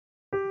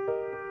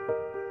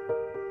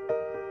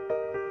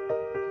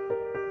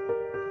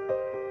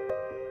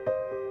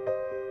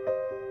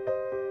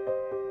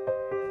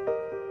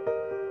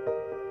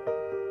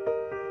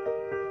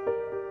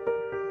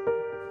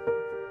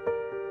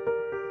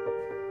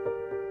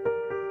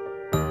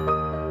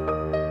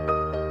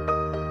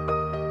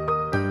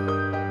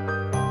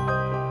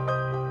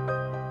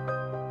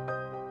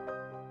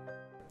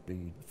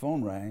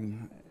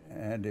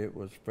it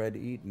was Fred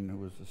Eaton, who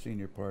was the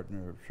senior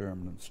partner of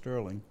Shearman and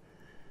Sterling,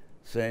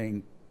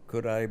 saying,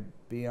 could I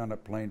be on a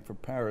plane for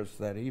Paris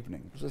that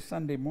evening? It was a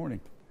Sunday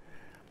morning.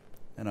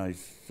 And I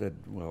said,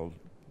 well,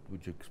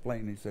 would you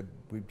explain? He said,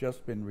 we've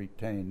just been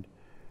retained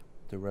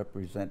to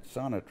represent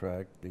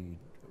Sonatrach, the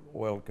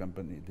oil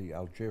company, the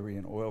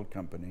Algerian oil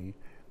company,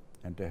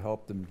 and to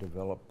help them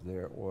develop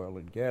their oil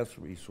and gas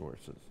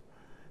resources.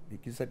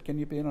 He said, can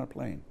you be on a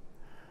plane?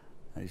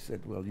 I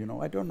said, well, you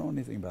know, I don't know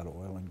anything about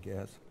oil and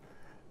gas.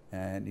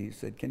 And he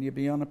said, can you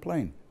be on a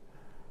plane?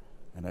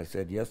 And I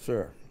said, yes,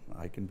 sir,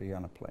 I can be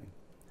on a plane.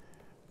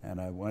 And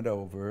I went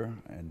over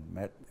and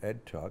met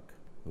Ed Tuck,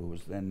 who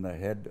was then the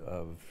head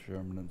of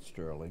Shearman and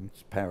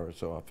Sterling's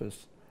Paris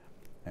office,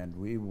 and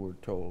we were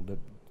told that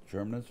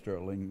Shearman and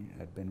Sterling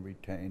had been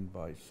retained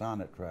by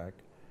Sonatrach,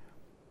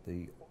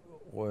 the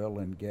oil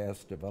and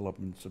gas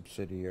development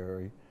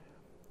subsidiary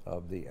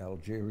of the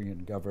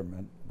Algerian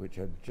government, which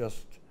had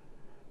just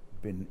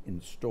been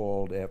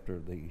installed after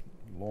the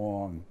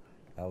long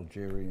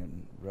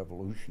Algerian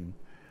revolution.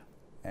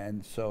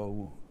 And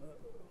so,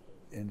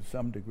 in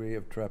some degree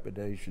of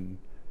trepidation,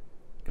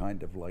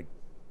 kind of like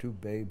two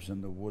babes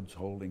in the woods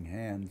holding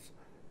hands,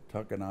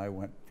 Tuck and I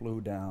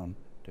flew down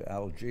to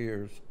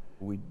Algiers.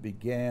 We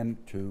began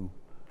to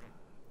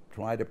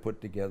try to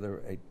put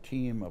together a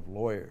team of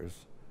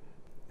lawyers,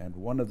 and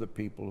one of the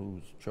people who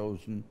was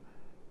chosen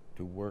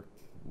to work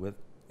with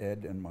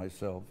Ed and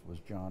myself was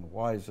John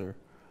Weiser,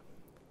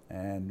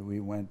 and we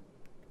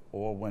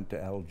all went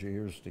to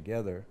Algiers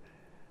together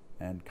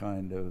and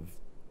kind of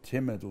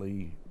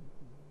timidly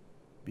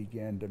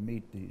began to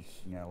meet these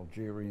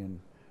Algerian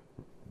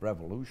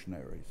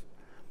revolutionaries.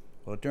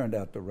 Well, it turned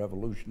out the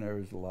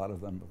revolutionaries, a lot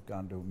of them have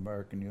gone to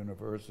American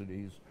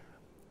universities,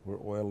 were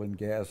oil and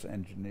gas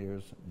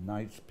engineers,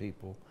 nice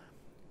people,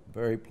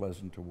 very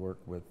pleasant to work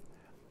with.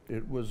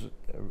 It was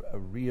a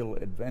real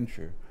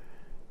adventure,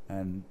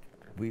 and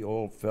we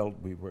all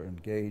felt we were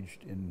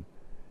engaged in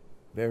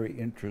very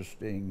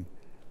interesting,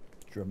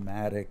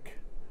 dramatic,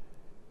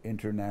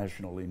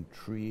 international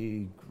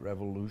intrigue,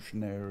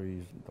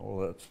 revolutionaries, and all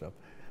that stuff.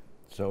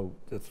 So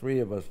the three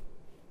of us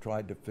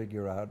tried to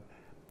figure out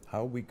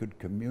how we could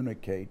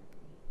communicate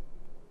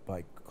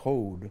by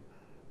code,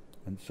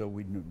 and so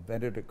we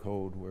invented a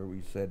code where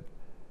we said,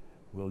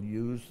 we'll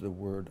use the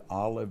word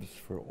olives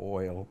for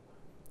oil,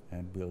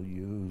 and we'll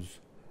use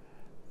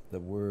the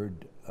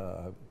word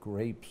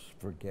grapes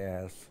for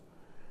gas,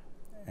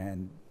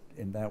 and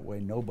in that way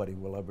nobody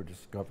will ever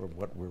discover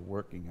what we're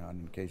working on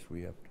in case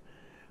we have to.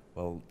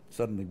 Well,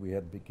 suddenly we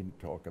had to begin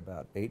to talk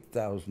about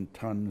 8,000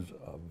 tons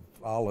of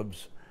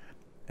olives,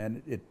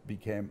 and it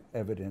became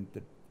evident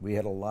that we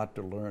had a lot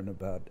to learn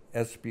about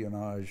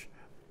espionage,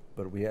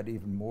 but we had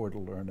even more to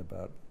learn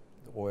about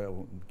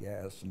oil and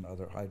gas and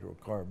other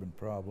hydrocarbon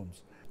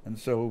problems. And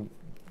so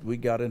we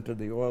got into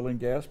the oil and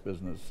gas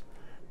business,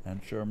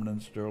 and Shearman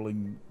and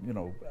Sterling, you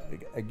know,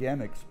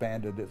 again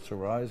expanded its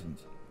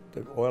horizons.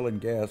 The oil and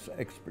gas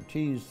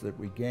expertise that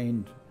we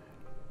gained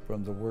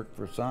from the work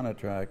for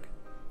Sonatrach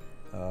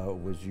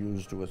was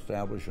used to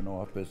establish an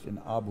office in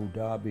Abu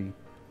Dhabi,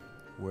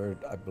 where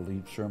I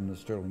believe Shearman and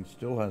Sterling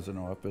still has an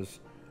office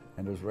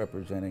and is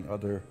representing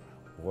other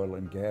oil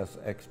and gas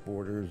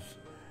exporters.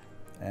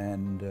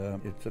 And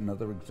it's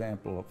another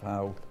example of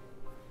how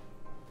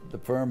the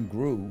firm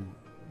grew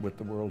with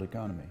the world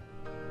economy.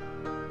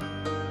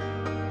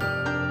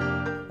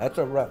 That's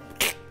a wrap.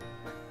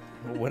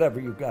 Whatever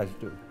you guys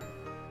do.